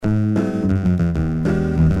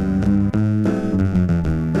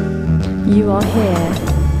You are here.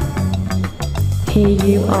 Here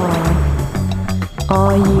you are.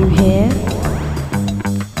 Are you here?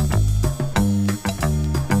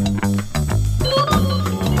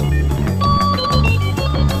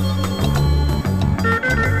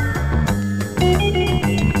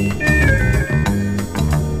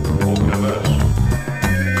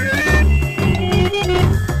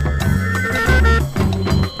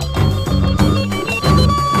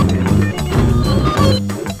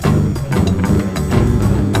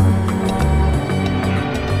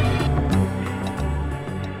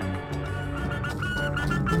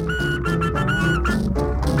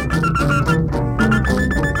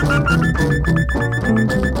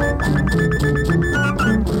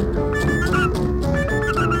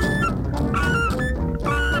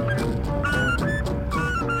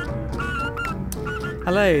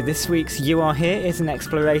 Hello, this week's You Are Here is an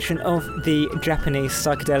exploration of the Japanese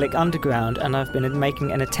psychedelic underground, and I've been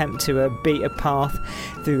making an attempt to beat a path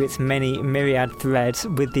through its many myriad threads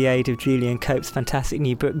with the aid of Julian Cope's fantastic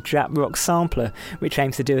new book Jap Rock Sampler, which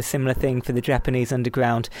aims to do a similar thing for the Japanese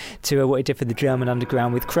underground to what it did for the German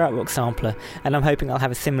underground with Krautrock Sampler, and I'm hoping I'll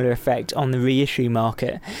have a similar effect on the reissue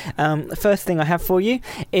market. The first thing I have for you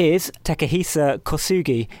is Takahisa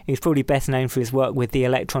Kosugi, who's probably best known for his work with the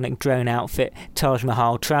electronic drone outfit Taj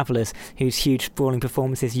Mahal Travellers, whose huge sprawling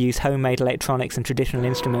performances use homemade electronics and traditional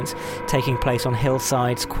instruments, taking place on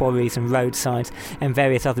hillsides, quarries and roadsides, and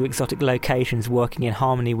various other exotic locations working in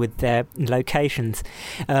harmony with their locations.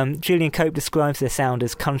 Julian Cope describes their sound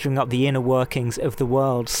as conjuring up the inner workings of the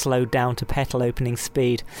world slowed down to petal opening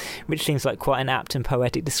speed, which seems like quite an apt and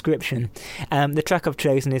poetic description. The track I've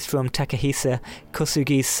chosen is from Takahisa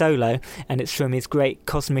Kosugi's solo, and it's from his great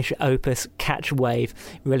cosmic opus Catch Wave,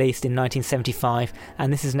 released in 1975,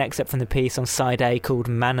 and this is an excerpt from the piece on side A called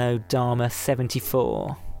Mano Dharma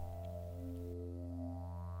 74.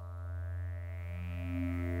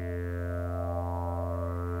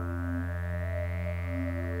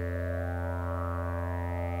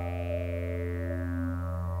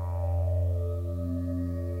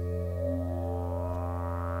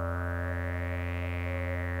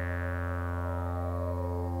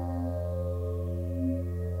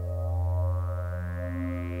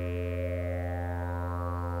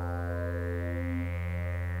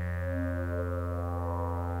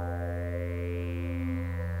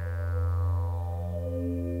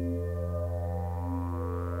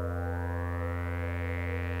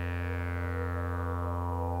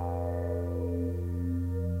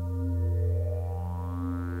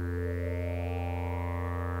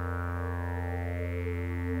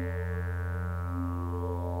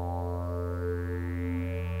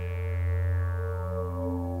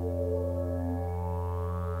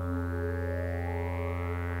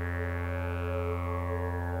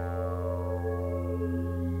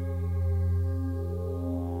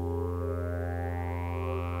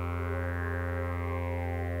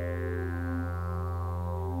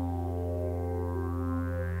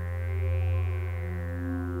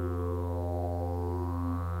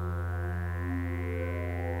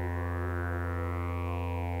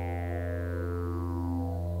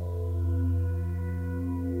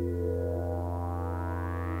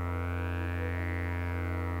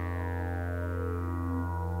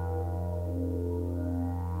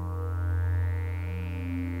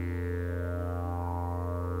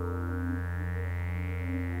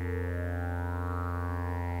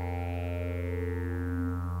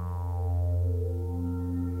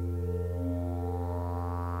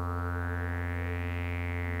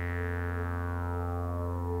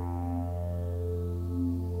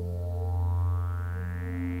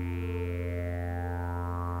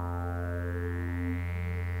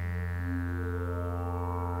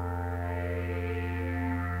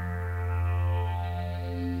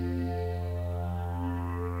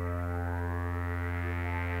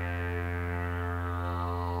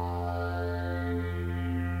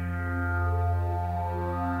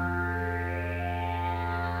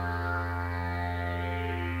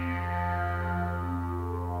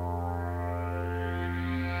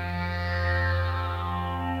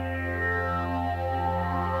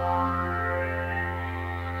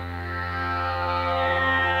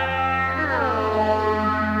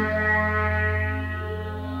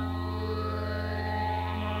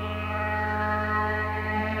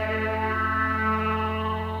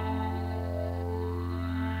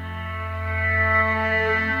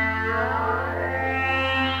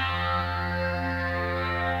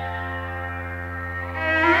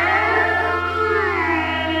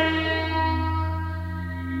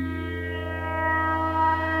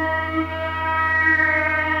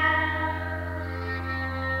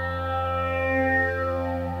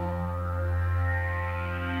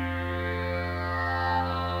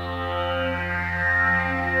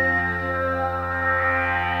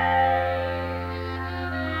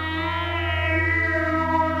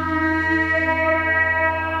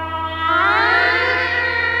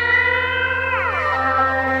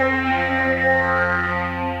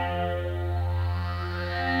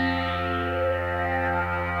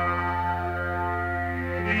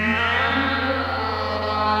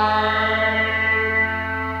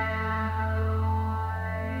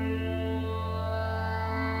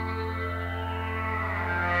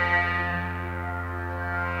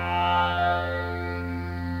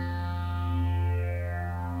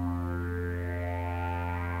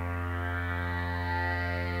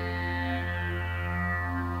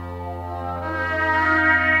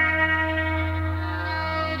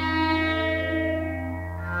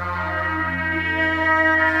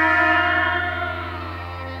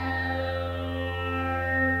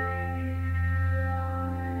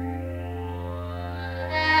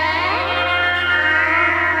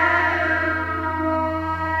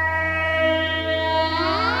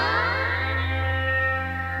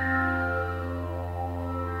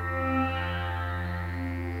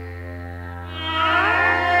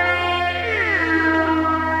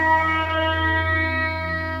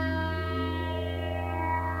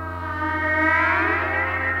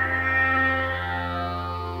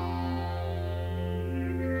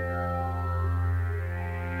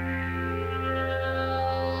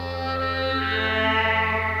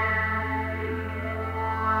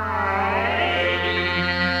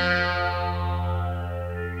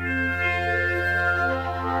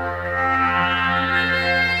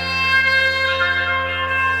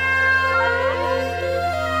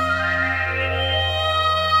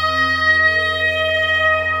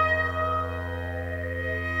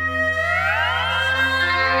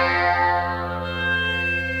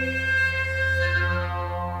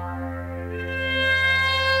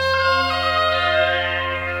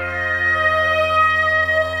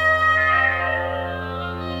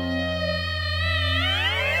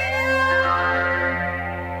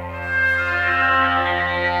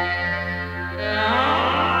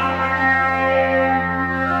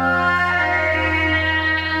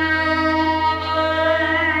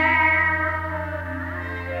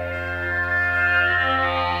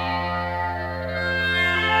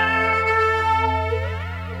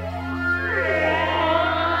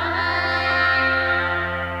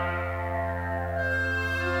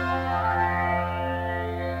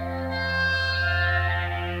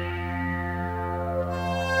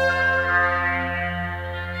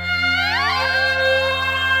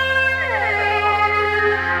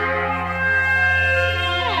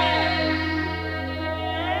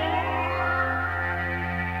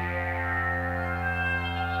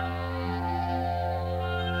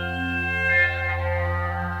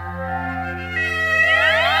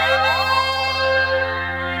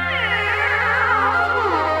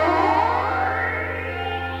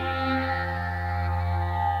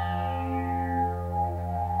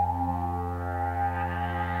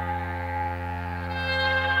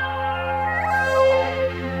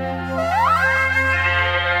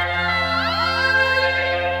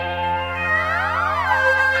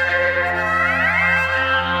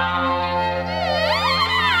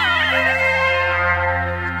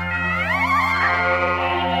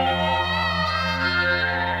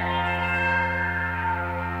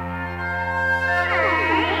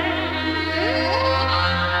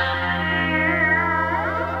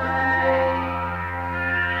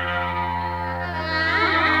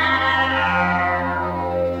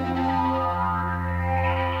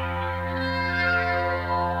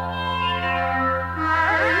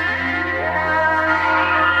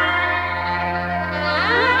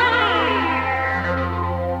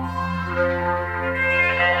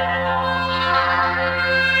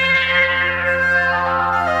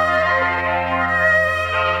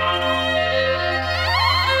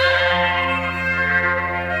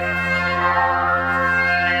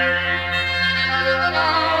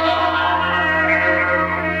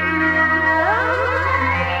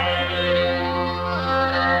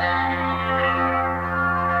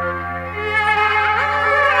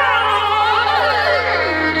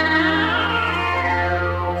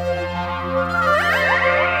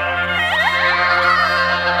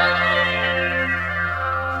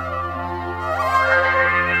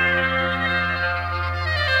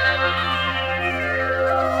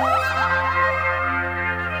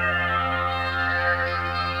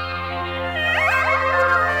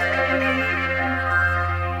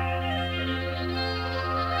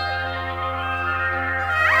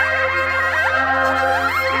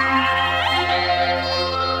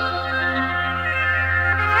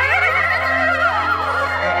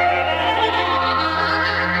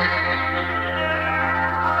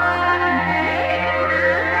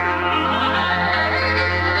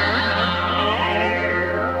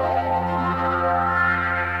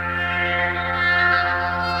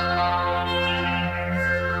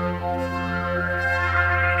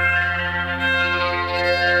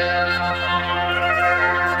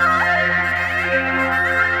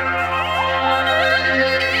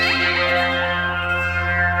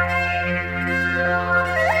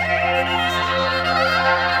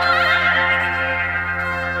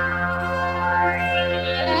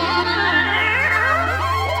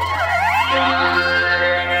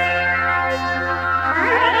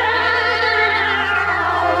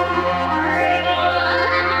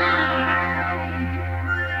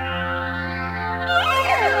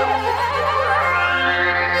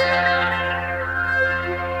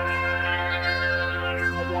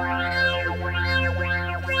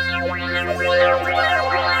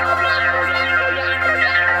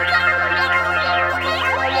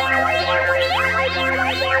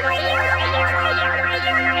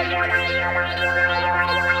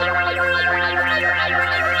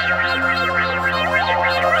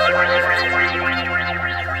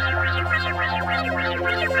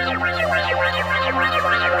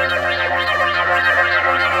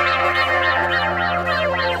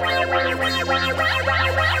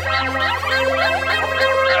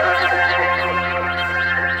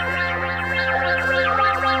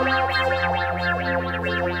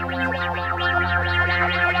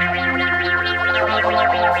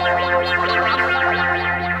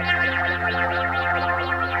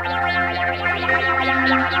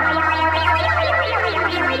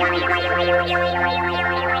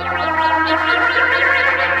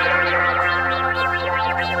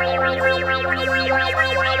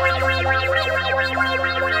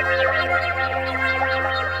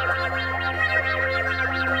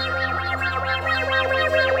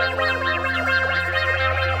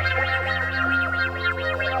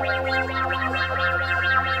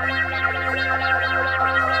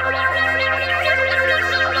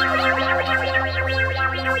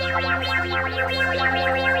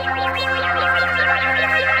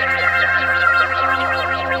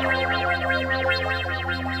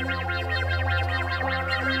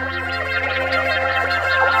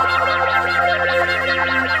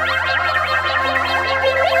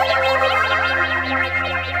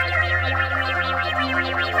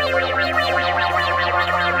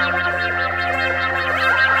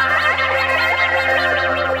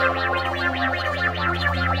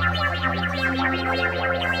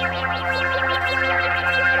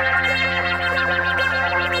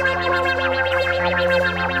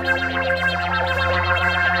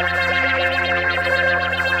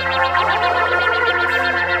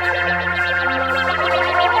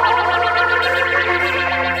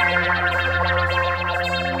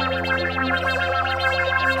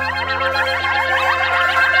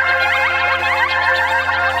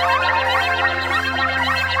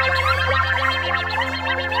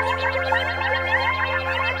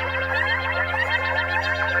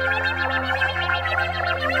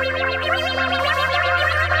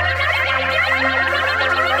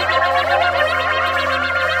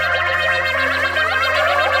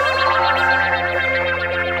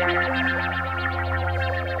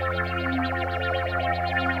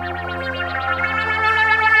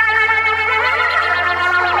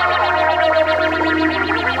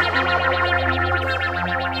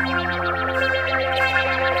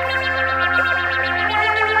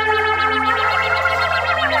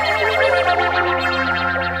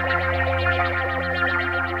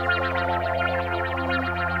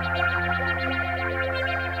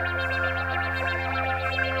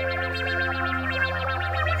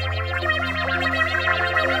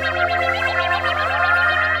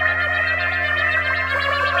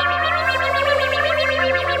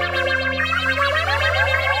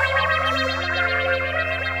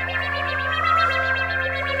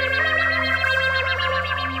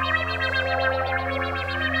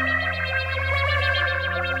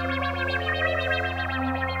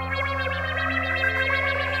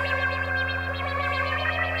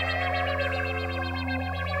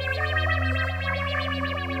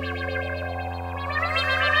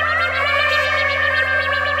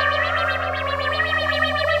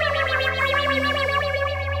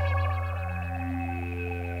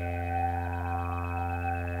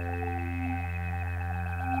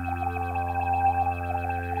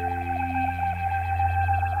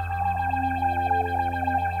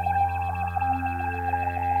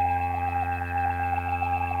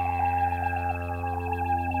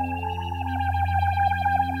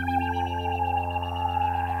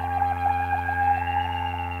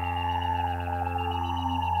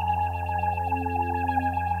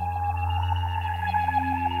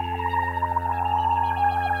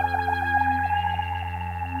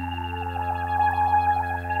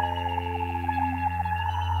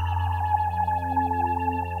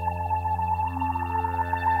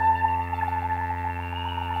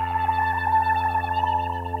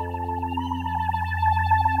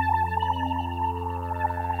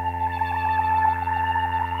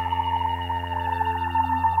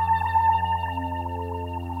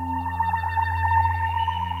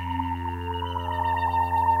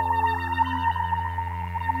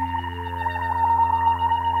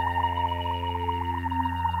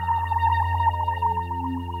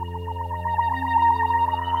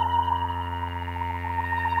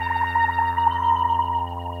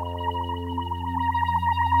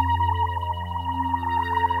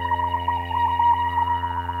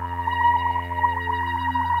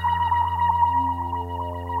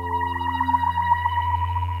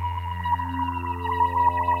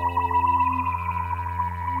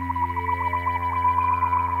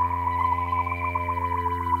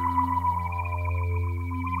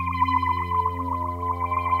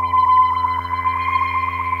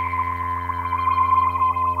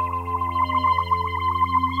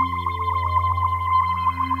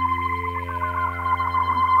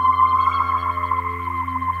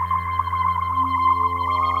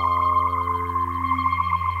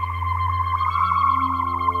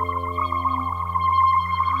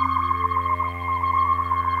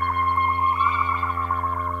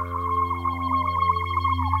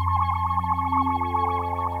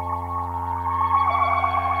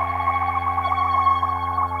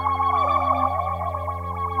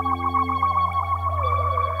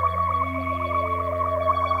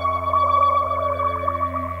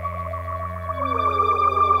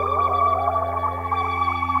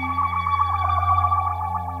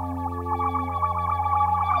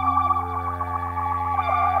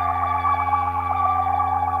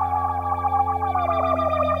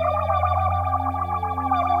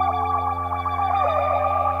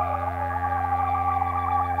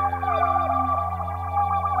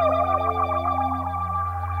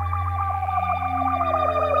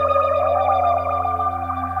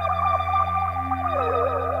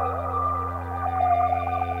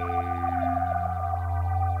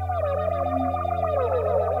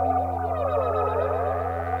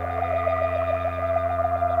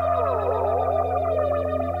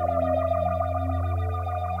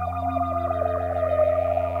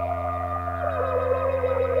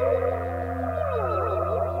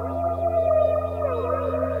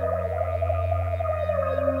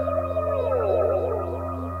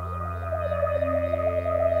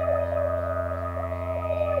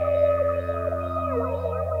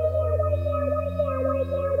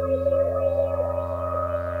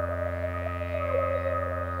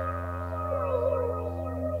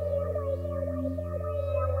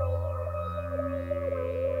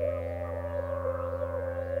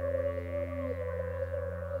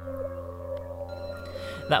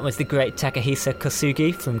 That was the great Takahisa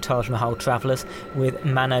Kosugi from Taj Mahal Travellers with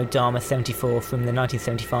Mano Dharma 74 from the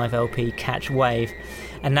 1975 LP Catch Wave.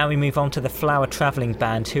 And now we move on to the Flower Travelling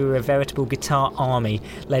Band, who are a veritable guitar army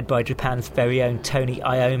led by Japan's very own Tony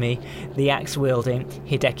Iommi, the axe-wielding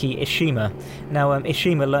Hideki Ishima. Now,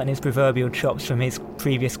 Ishima learnt his proverbial chops from his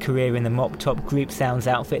previous career in the mop-top group sounds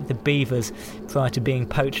outfit The Beavers, prior to being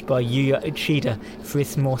poached by Yuya Uchida for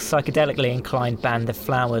his more psychedelically inclined band The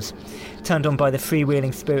Flowers. Turned on by the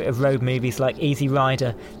freewheeling spirit of road movies like Easy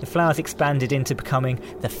Rider, The Flowers expanded into becoming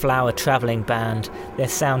the Flower Travelling Band, their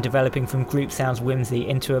sound developing from group sounds whimsy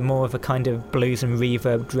into a more of a kind of blues and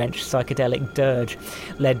reverb-drenched psychedelic dirge,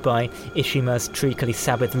 led by Ishima's treacly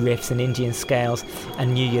Sabbath riffs and Indian scales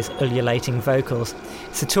and Yuya's ululating vocals.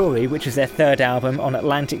 Satori, which was their third album on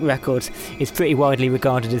Atlantic Records, is pretty widely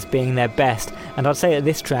regarded as being their best, and I'd say that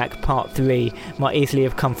this track, Part 3, might easily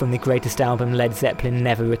have come from the greatest album Led Zeppelin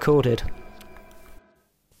never recorded.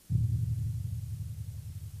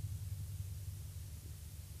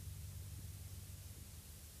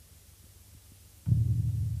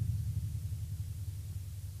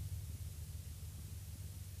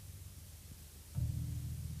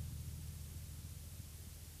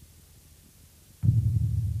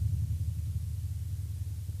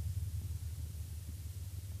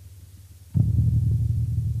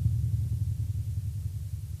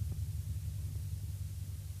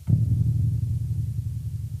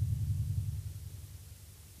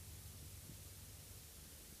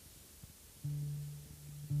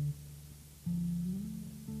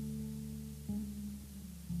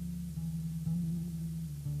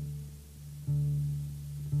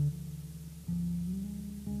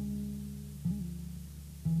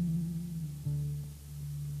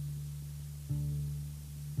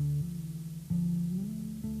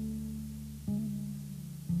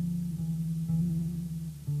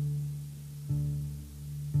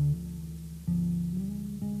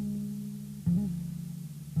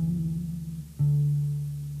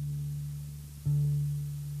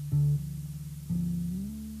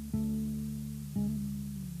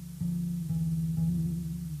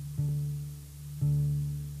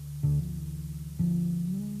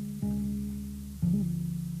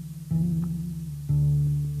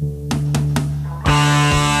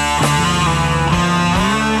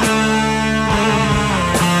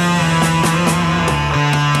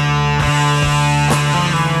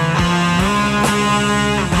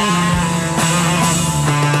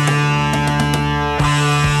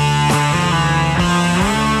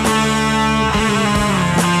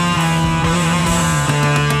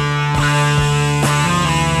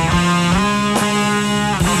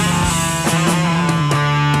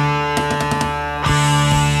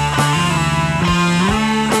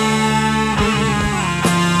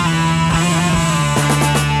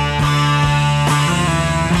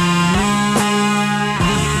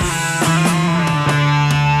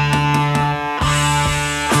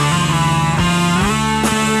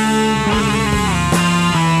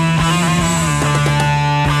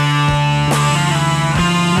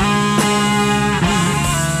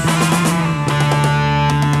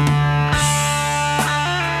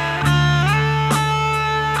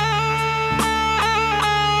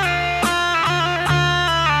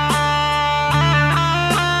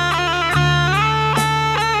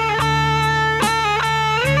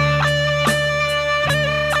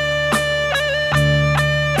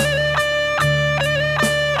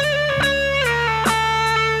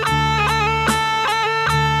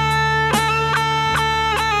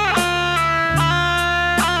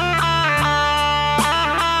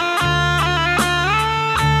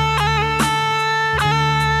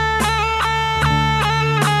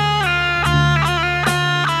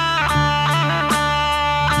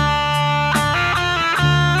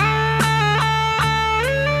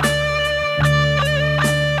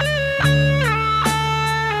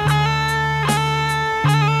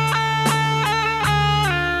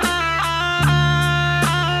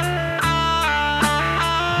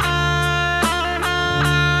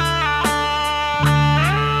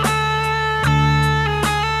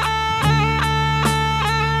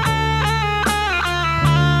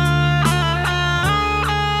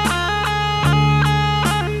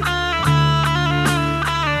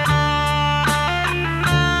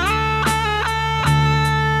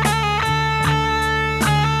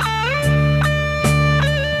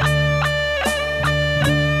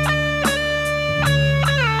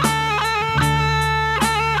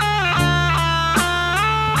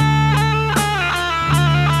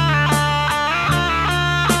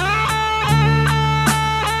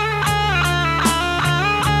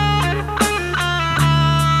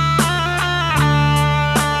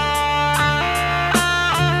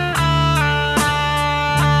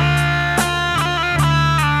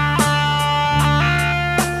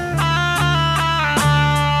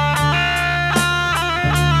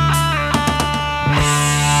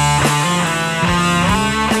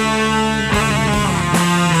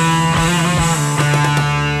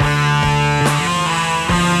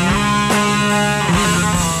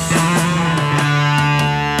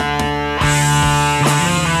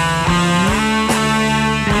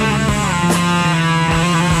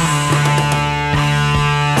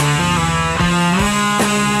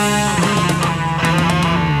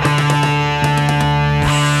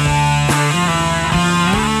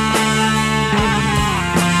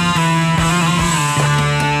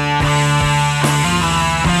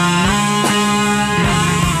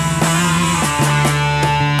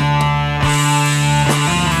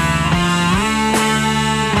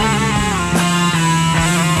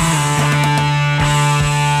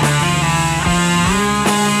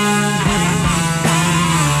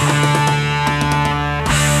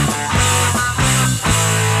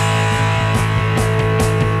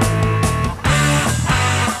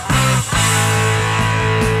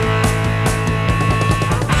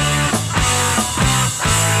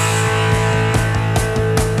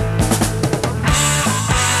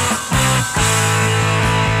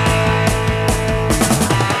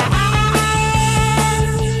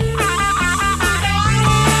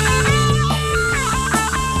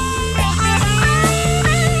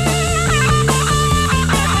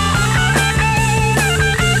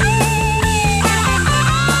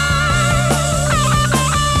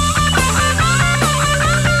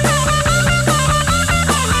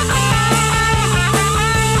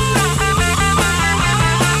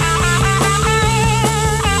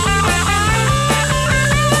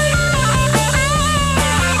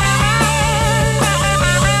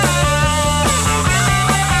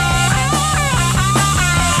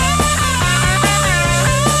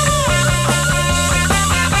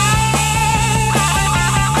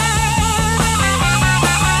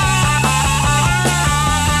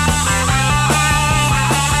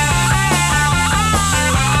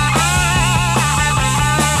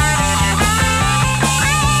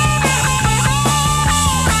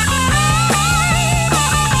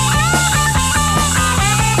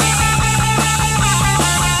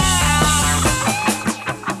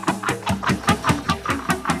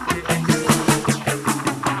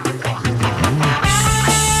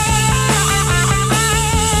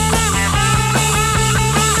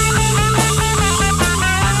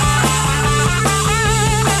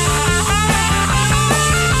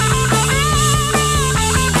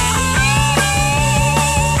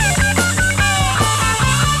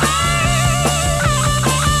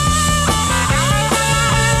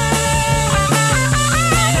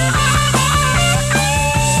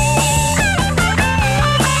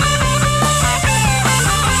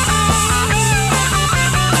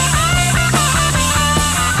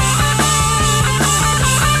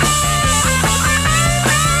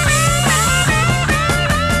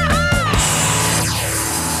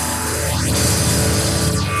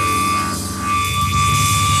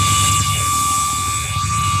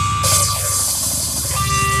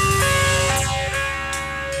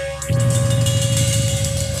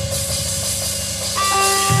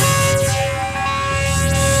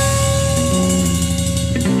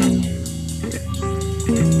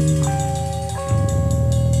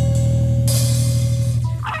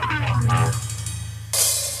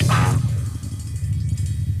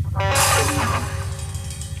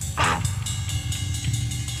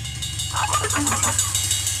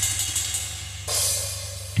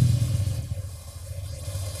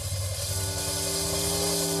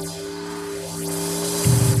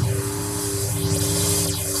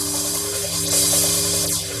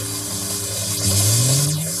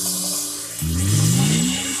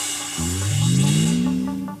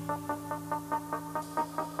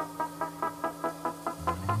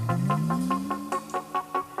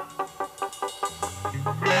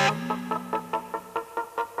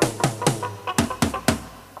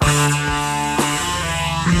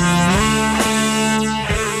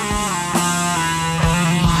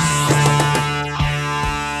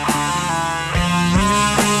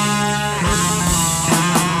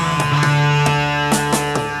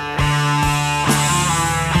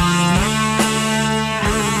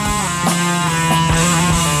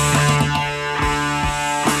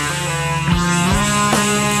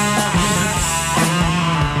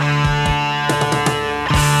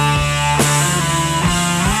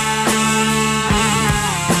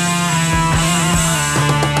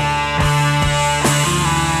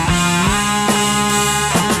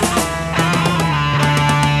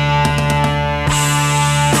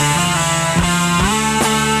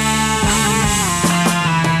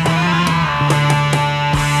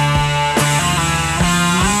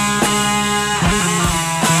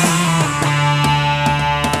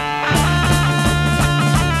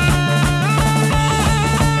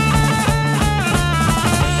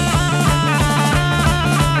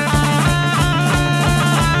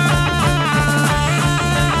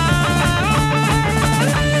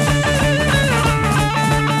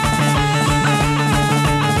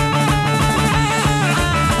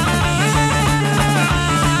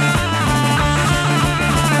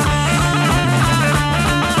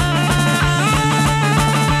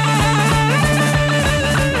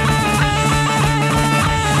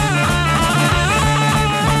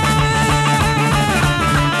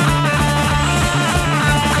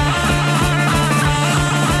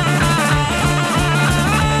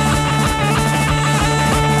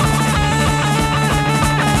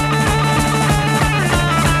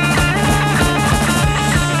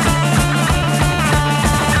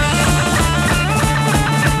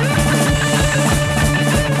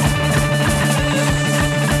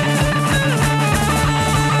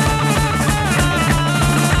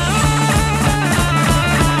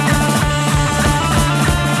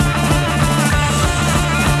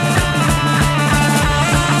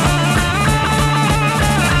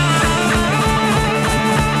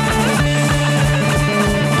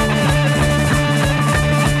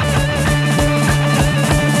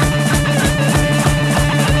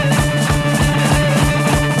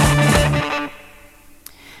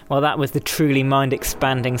 Well, that was the truly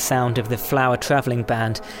mind-expanding sound of the Flower Travelling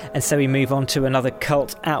Band, and so we move on to another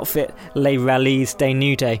cult outfit, Les Rallies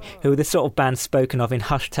Dénudés, who are the sort of band spoken of in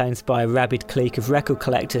hushed tones by a rabid clique of record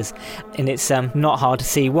collectors, and it's not hard to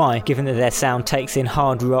see why, given that their sound takes in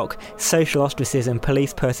hard rock, social ostracism,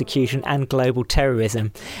 police persecution and global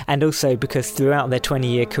terrorism, and also because throughout their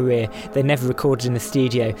 20-year career they never recorded in the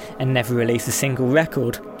studio and never released a single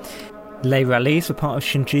record. Les Rallies were part of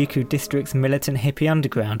Shinjuku District's militant hippie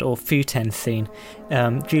underground, or Futen scene.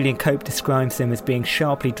 Julian Cope describes them as being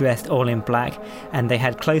sharply dressed all in black, and they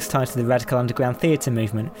had close ties to the radical underground theatre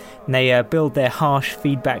movement. And they billed their harsh,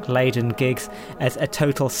 feedback-laden gigs as a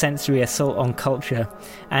total sensory assault on culture.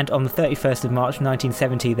 And on the 31st of March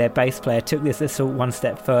 1970, their bass player took this assault one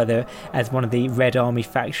step further as one of the Red Army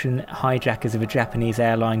faction hijackers of a Japanese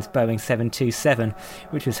Airlines Boeing 727,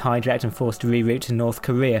 which was hijacked and forced to reroute to North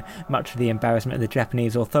Korea, much to the embarrassment of the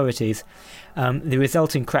Japanese authorities. The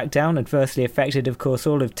resulting crackdown adversely affected, of course,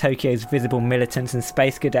 all of Tokyo's visible militants and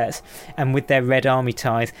space cadets, and with their Red Army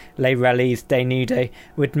ties, Les Rallies Dénudés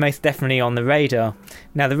were most definitely on the radar.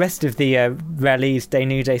 Now, the rest of the Rallies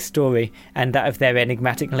Dénudés story, and that of their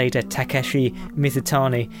enigmatic leader Takeshi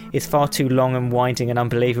Mizutani, is far too long and winding and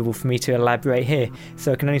unbelievable for me to elaborate here,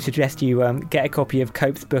 so I can only suggest you get a copy of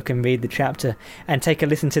Cope's book and read the chapter, and take a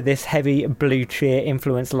listen to this heavy Blue Cheer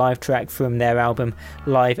influenced live track from their album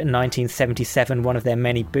Live in 1977, one of their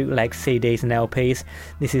many bootleg CDs and LPs.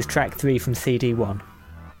 This is track 3 from CD 1.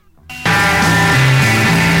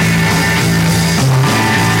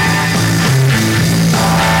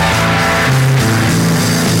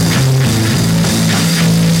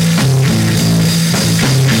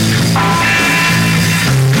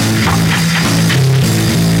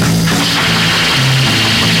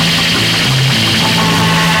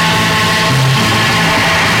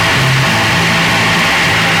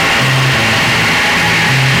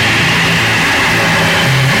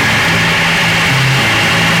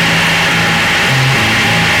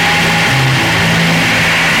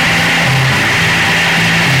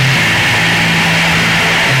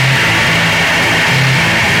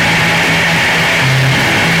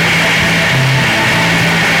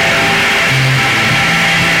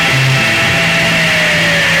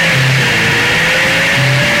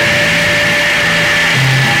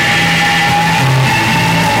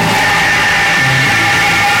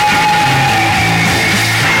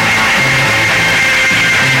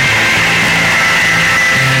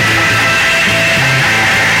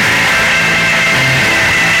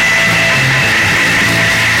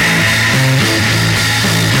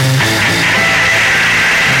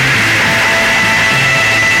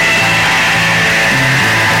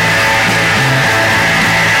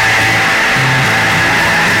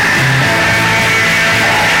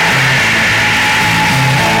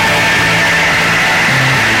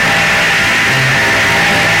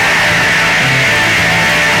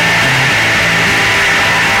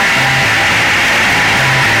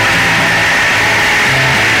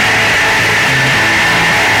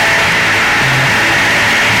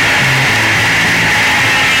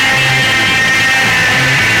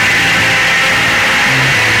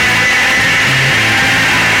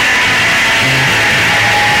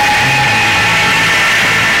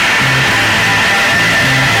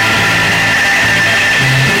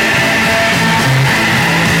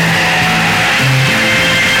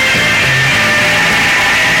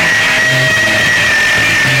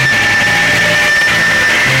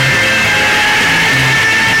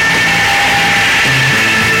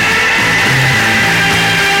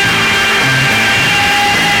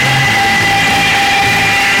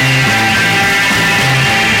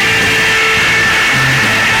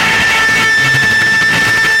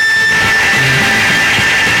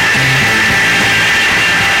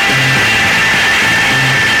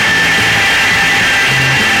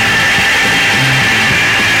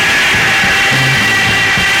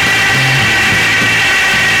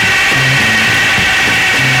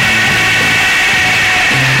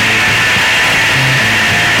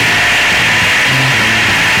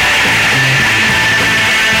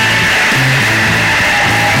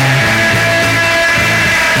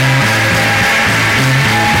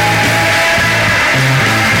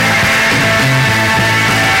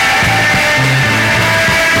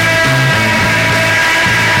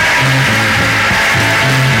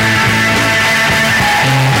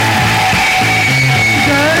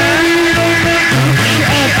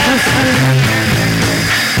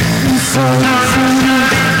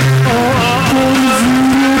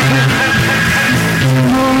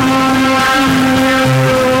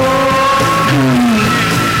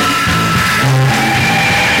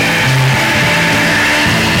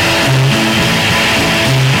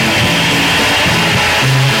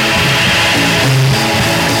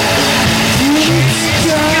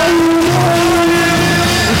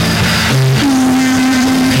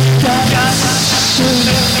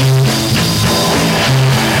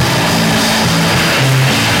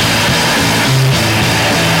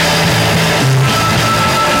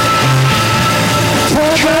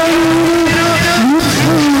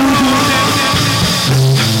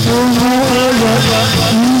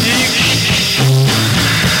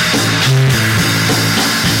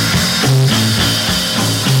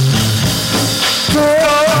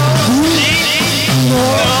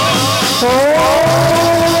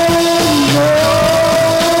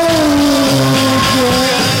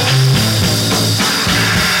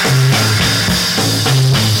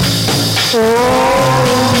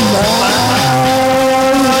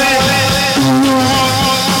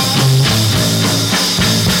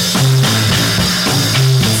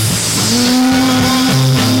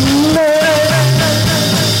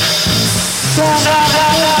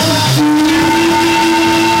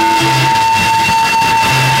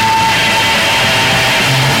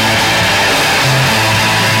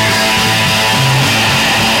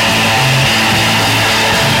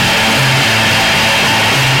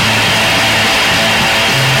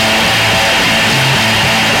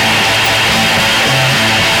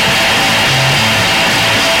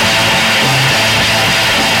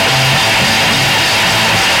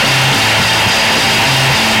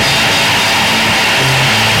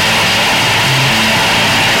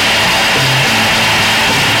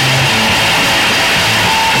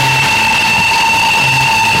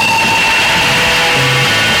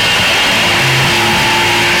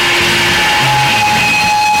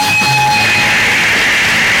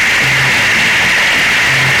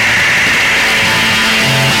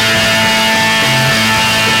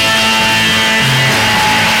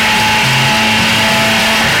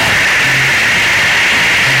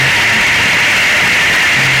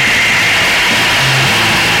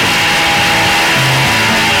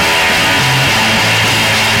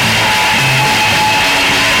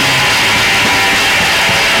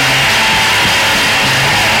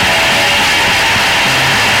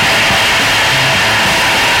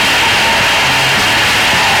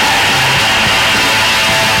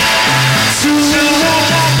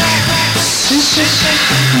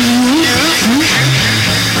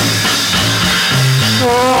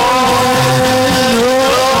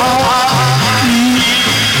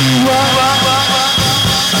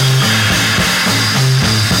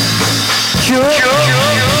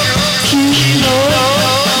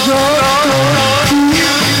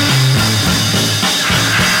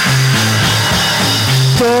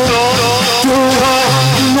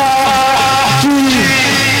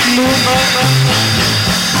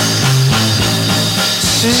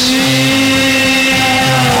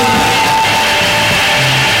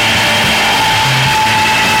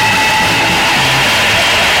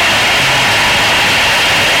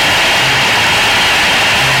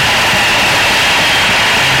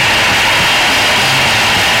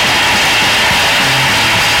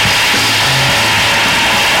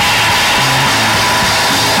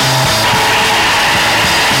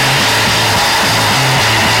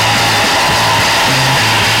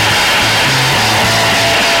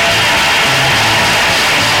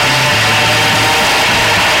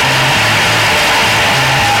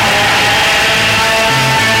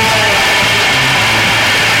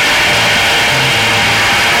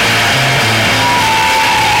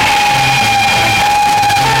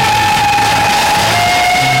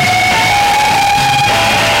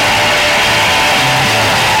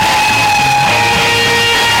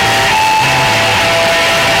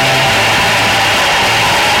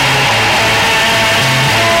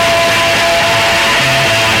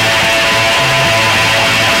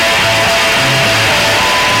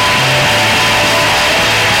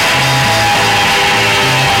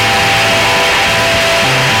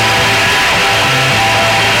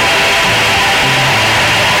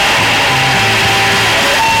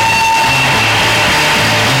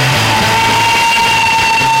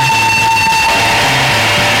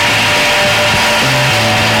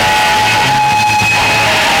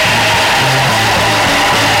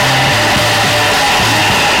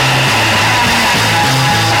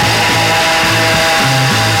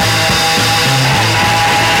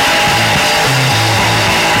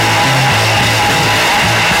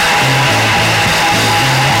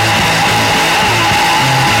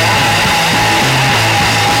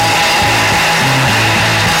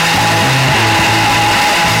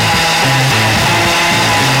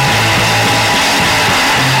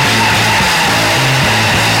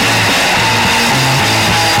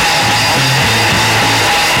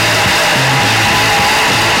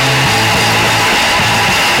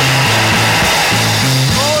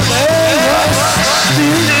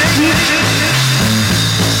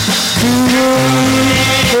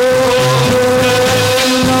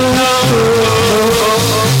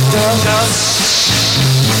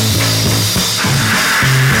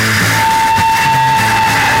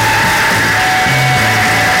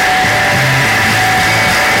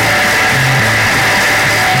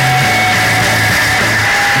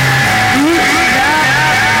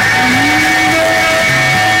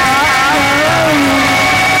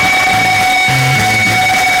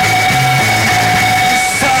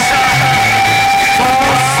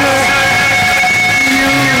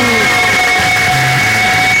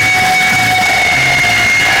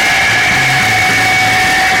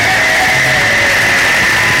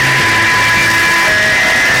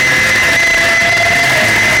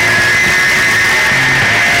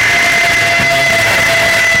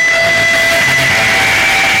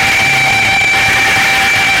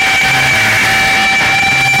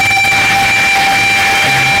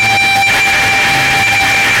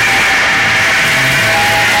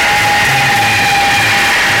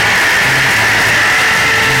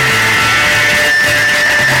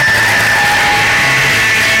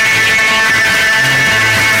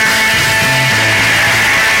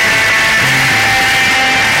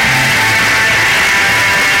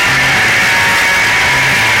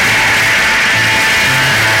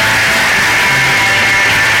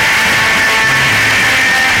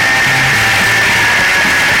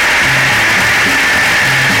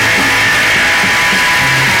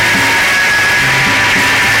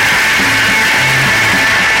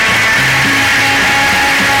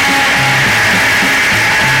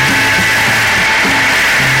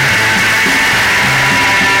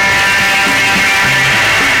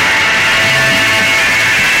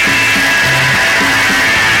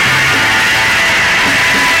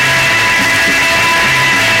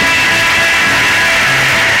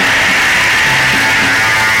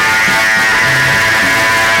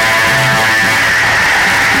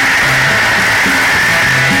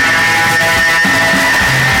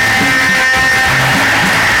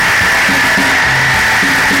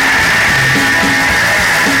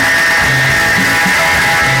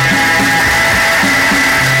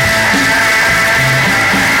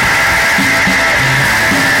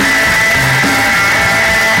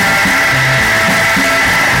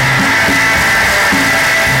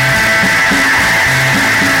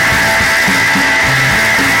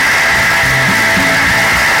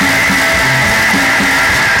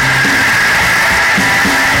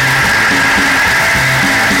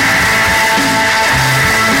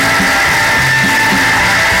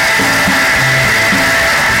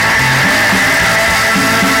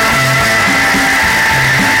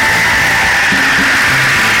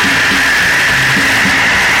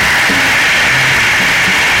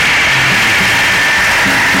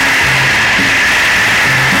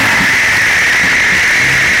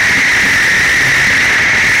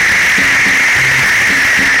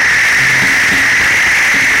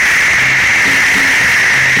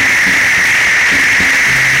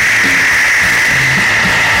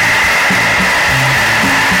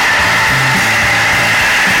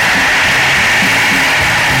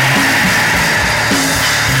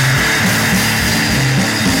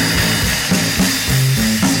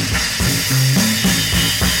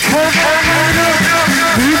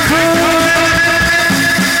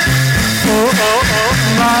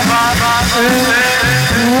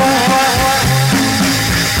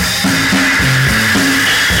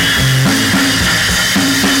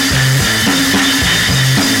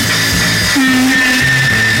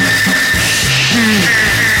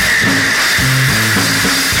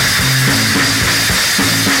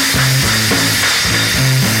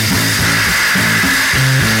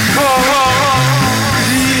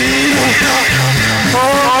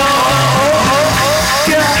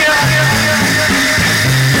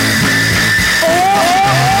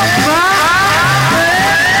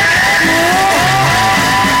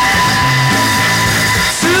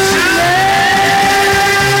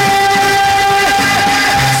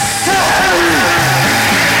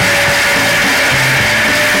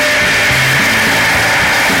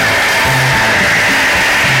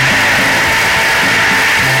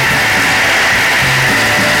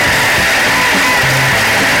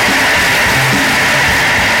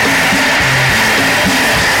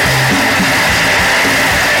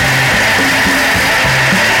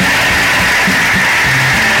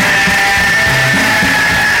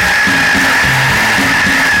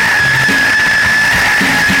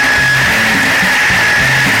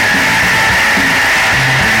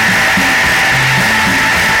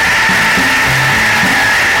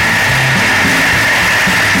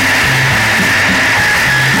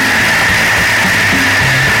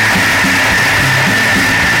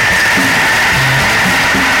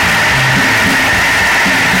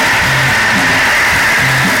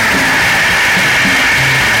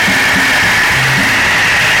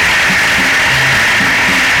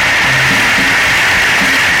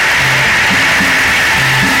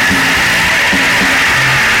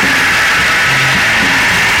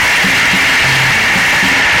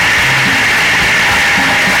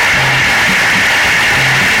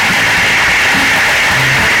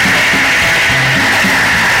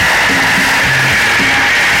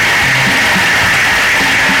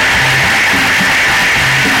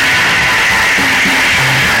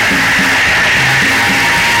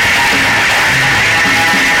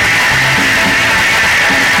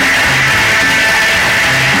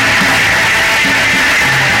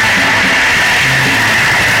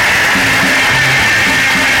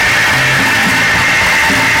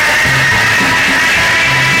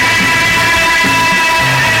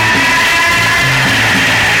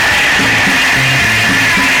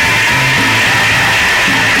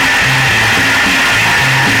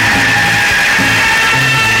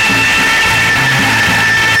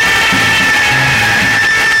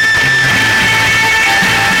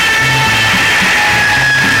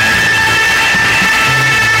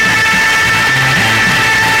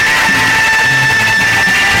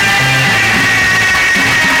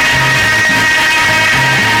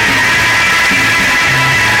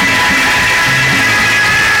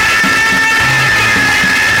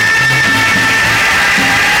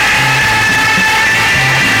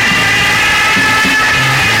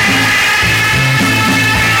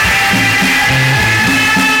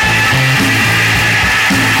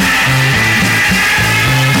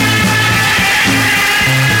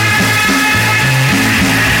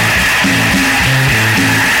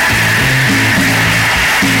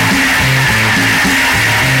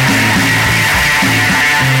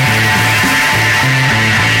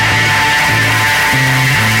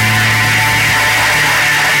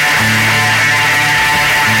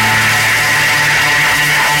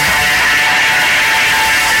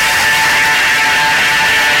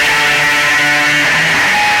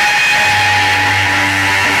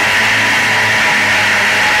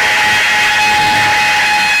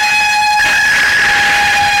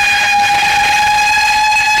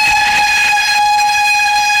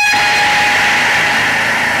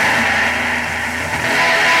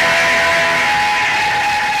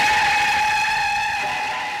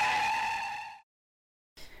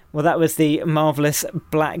 Well, that was the marvellous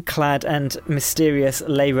black-clad and mysterious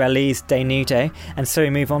Les Rallies Dénudés, and so we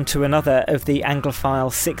move on to another of the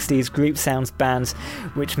Anglophile 60s group sounds bands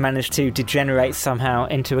which managed to degenerate somehow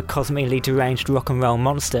into a cosmically deranged rock and roll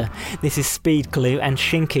monster. This is Speed Glue and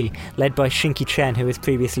Shinky, led by Shinky Chen, who was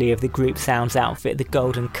previously of the group sounds outfit The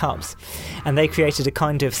Golden Cups, and they created a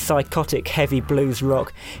kind of psychotic heavy blues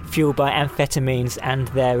rock fueled by amphetamines and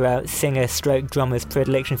their singer-stroke-drummer's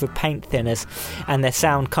predilection for paint thinners, and their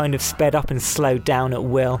sound kind of sped up and slowed down at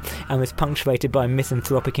will, and was punctuated by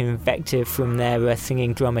misanthropic invective from their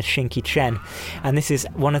singing drummer Shinky Chen. And this is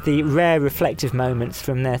one of the rare reflective moments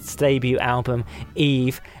from their debut album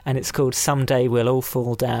Eve, and it's called Someday We'll All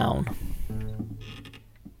Fall Down.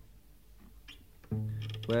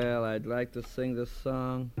 Well, I'd like to sing this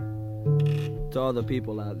song to all the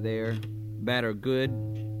people out there, bad or good,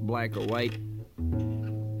 black or white.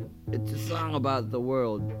 It's a song about the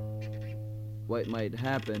world. What might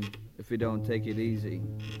happen if you don't take it easy.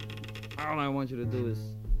 All I want you to do is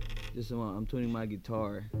just I'm tuning my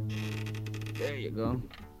guitar. There you go.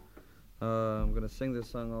 I'm gonna sing this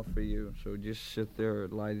song off for you, so just sit there or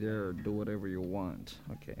lie there or do whatever you want.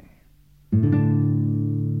 Okay.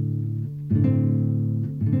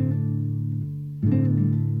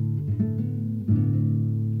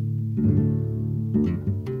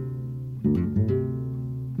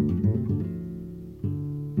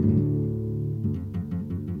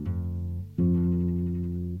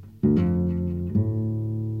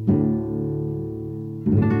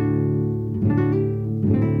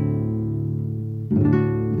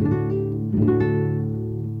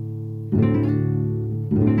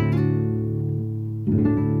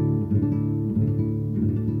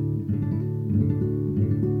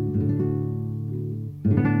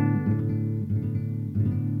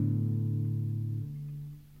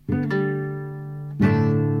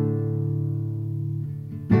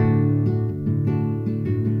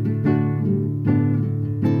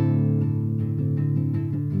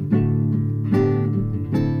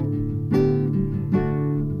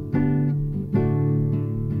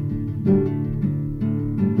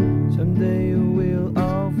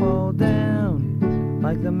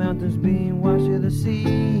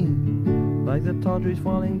 Trees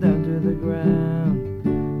falling down to the ground,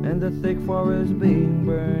 and the thick forest being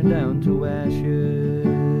burned down to ashes.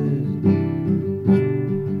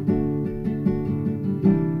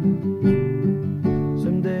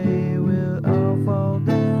 Someday we'll all fall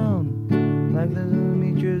down, like the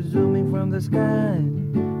meteors zooming from the sky,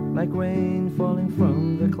 like rain falling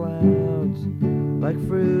from the clouds, like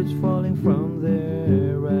fruits falling from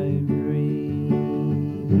their ripe trees.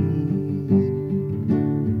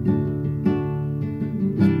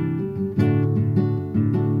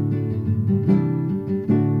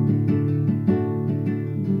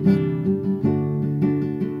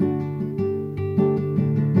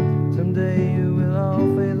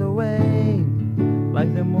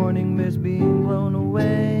 Like the morning mist being blown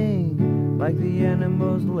away, like the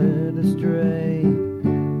animals led astray,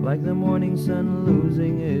 like the morning sun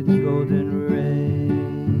losing its golden rays.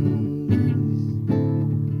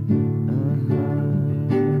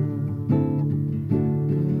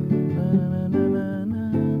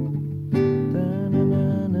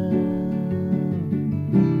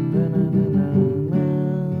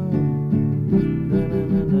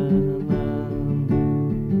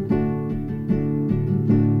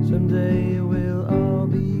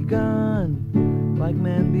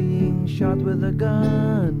 Shot with a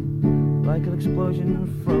gun, like an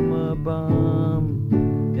explosion from a bomb,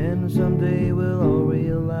 and someday we'll all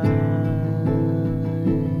realize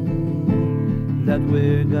that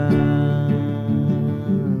we're gone.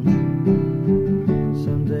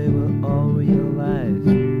 Someday we'll all realize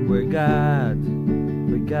we're God,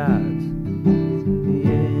 we're God.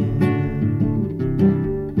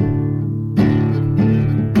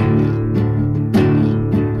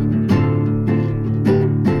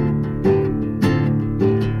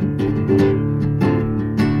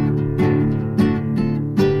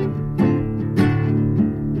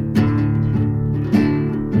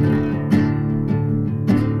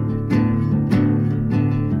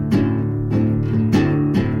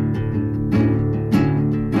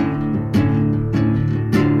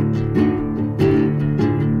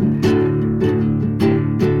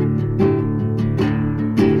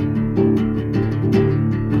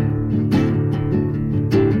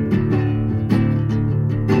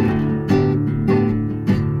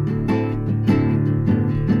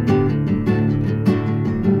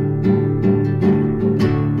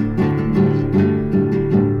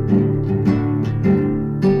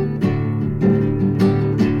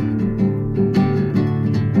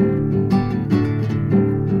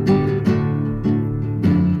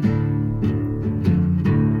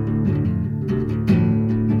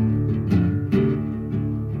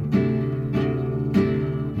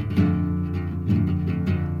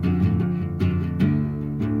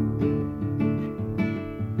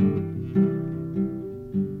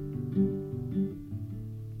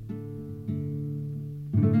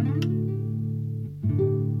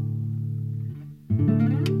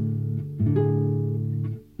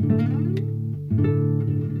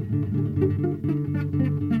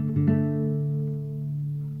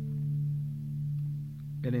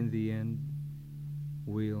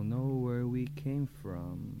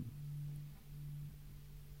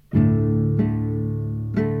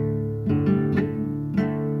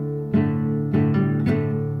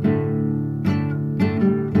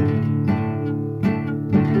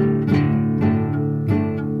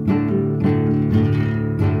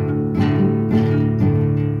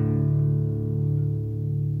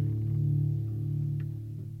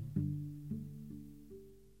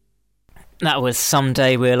 That was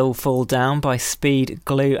Someday We'll All Fall Down by Speed,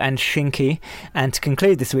 Glue and Shinky. And to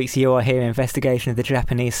conclude this week's You Are Here investigation of the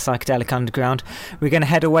Japanese psychedelic underground, we're going to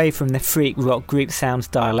head away from the freak rock group sounds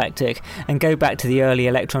dialectic and go back to the early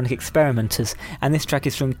electronic experimenters. And this track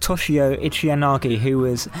is from Toshio Ichiyanagi, who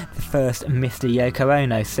was the first Mr. Yoko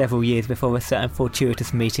Ono several years before a certain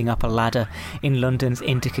fortuitous meeting up a ladder in London's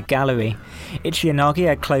Indica Gallery. Ichiyanagi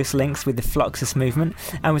had close links with the Fluxus movement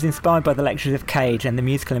and was inspired by the lectures of Cage and the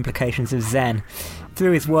musical implications of Zen.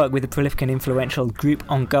 Through his work with the prolific and influential group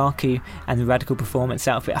Ongaku and the radical performance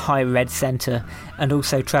outfit High Red Center, and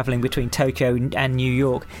also travelling between Tokyo and New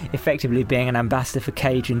York, effectively being an ambassador for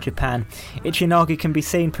Cage in Japan, Ichiyanagi can be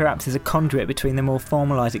seen perhaps as a conduit between the more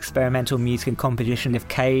formalised experimental music and composition of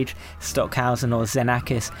Cage, Stockhausen or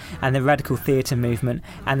Xenakis, and the radical theatre movement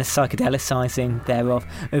and the psychedelicising thereof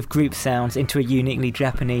of group sounds into a uniquely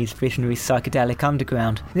Japanese visionary psychedelic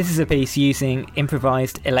underground. This is a piece using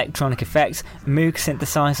improvised electronic effects, Moog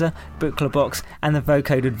synthesizer, Buchla box and the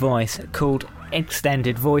vocoded voice, called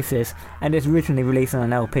Extended Voices, and is originally released on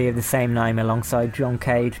an LP of the same name alongside John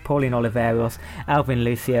Cage, Pauline Oliveros, Alvin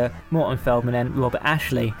Lucio, Morton Feldman and Robert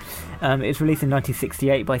Ashley. It was released in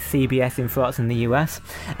 1968 by CBS in France in the US,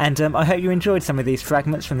 and I hope you enjoyed some of these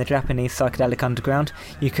fragments from the Japanese psychedelic underground.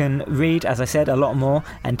 You can read, as I said, a lot more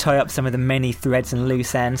and tie up some of the many threads and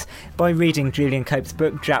loose ends by reading Julian Cope's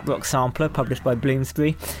book Jap Rock Sampler, published by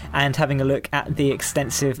Bloomsbury, and having a look at the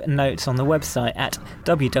extensive notes on the website at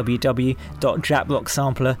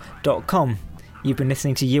www.japrocksampler.com. You've been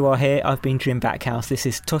listening to You Are Here. I've been Jim Backhouse. This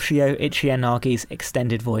is Toshio Ichiyanagi's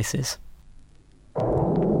Extended Voices.